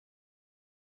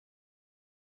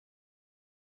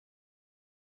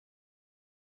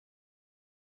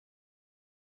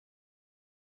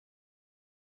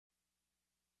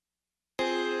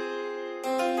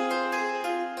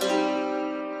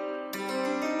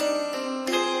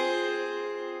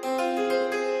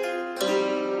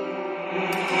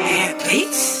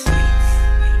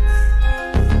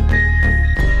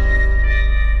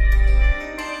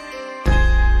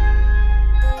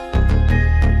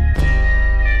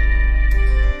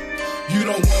You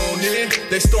don't want it.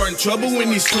 They starting trouble in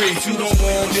these streets. You don't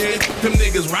want it. Them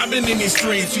niggas robbing in these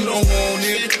streets. You don't want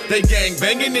it. They gang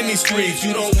banging in these streets.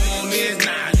 You don't want it.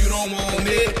 Nah, you don't want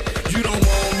it. You don't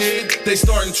want it. They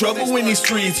starting trouble in these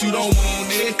streets. You don't want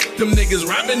it. Them niggas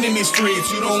robbing in these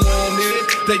streets. You don't want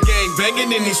it. They gang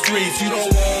banging in these streets. You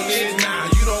don't want it. Nah,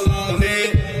 you don't want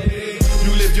it.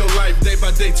 You live your life day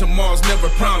by day, tomorrow's never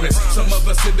promised. Some of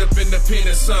us end up in the pen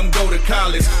and some go to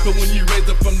college. But when you raise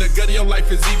up from the gutter, your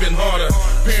life is even harder.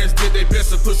 Parents did their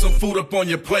best to put some food up on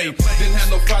your plate. Didn't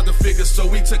have no father figure, so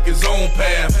he took his own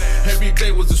path. Every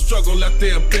day was a struggle out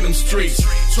there up in them streets.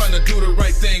 Trying to do the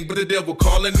right thing, but the devil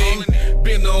calling him.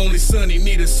 Being the only son, he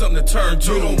needed something to turn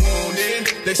to. You don't want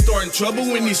it. They starting trouble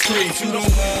in these streets. You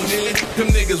don't want it. Them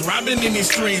niggas robbing in these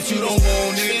streets. You don't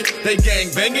want it. They gang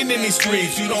banging in these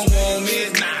streets. You don't want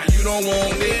it. Nah, you don't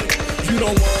want it. You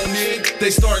don't want it. They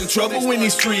starting trouble in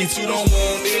these streets. You don't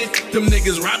want it. Them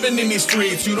niggas robbing in these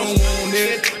streets. You don't want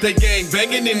it. They gang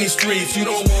banging in these streets. You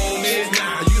don't want it.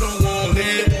 Nah, you don't want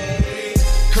it.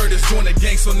 Curtis joined the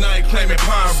gang, so now he claiming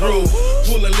power rule.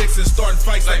 Pulling licks and starting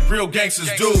fights like real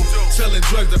gangsters do. Selling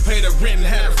drugs to pay the rent and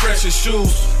had the freshest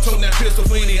shoes. Told that pistol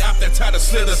for any op that tried to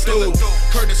slit her through.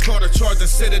 Curtis caught a charge and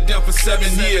set it down for 7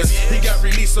 years. He got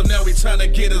released, so now he trying to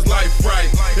get his life right.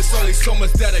 It's only so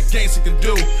much that a gangster can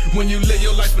do. When you live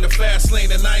your life in the fast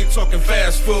lane, and I ain't talking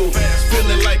fast food.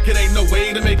 Feeling like it ain't no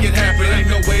way to make it happen. Ain't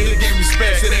no way to get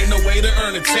respect. It ain't no way to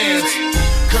earn a chance.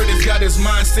 Curtis got his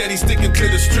mindset, he's sticking to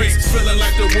the streets. Feeling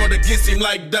like the world against him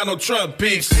like Donald Trump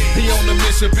peaks. He on the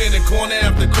mission, bending corner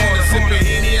after corner, sipping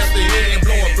Henny after Henny and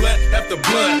blowing blunt after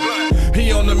blunt.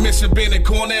 He on the mission, bending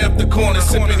corner after corner,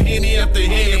 sipping Henny after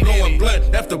Henny and blowing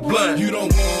blunt after blunt. You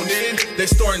don't want it. They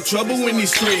starting trouble in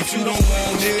these streets. You don't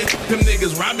want it. Them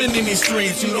niggas robbing in these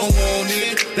streets. You don't want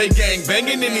it. They gang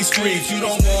banging in these streets. You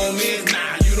don't want it.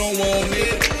 Nah, you don't want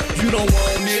it. You don't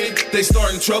want it. They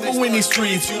starting trouble in these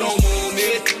streets. You don't want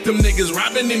it. Them niggas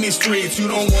robbing in these streets. You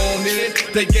don't want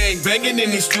it. They gang banging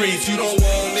in these streets. You don't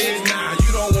want it. Nah,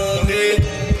 you don't want it.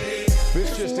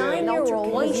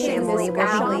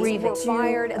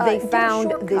 They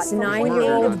found this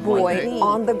 9-year-old boy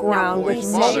on the ground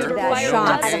with multiple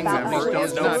shots.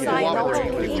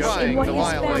 What his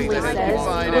family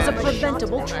says was a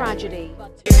preventable tragedy.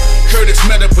 Curtis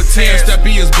met up with Terrence, that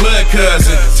be his blood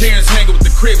cousin. Terrence hanging with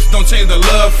the Crips, don't change the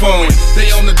love phone.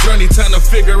 They on the journey trying to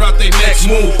figure out their next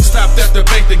move. Stopped at the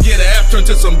bank to get an app, turned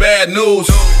to some bad news.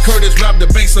 Curtis robbed the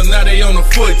bank, so now they on a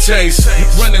foot chase.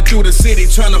 Running through the city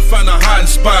trying to find a hiding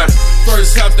spot.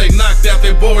 First house they knocked out,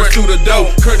 they bore her through the door.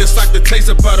 Curtis like the taste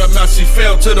about her mouth, she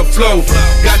fell to the floor.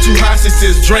 Got 2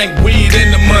 hostages, drank weed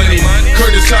and the money.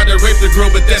 Curtis tried to rape the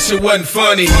girl, but that shit wasn't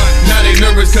funny. Now they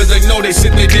nervous cause they know they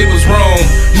shit they did was wrong.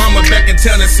 Mama back in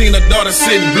town and seen her daughter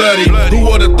sitting bloody. Who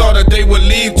would've thought that they would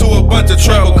lead to a bunch of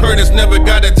trouble? Curtis never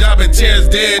got a job and Terrence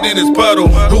dead in his puddle.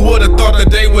 Who would've thought that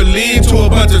they would lead to a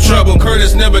bunch of trouble?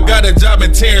 Curtis never got a job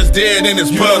and Terrence dead in his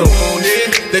puddle.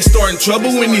 They starting trouble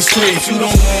in these streets. You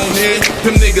don't want it.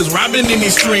 Them niggas robbing in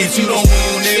these streets. You don't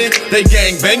want it. They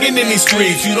gang banging in these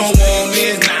streets. You don't want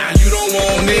it. Nah, you don't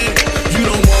want it. You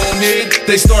don't want it.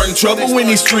 They starting trouble in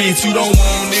these streets. You don't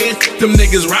want it. Them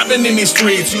niggas robbing in these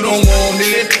streets. You don't want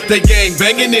it. They gang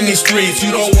banging in these streets.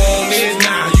 You don't want it.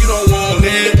 Nah.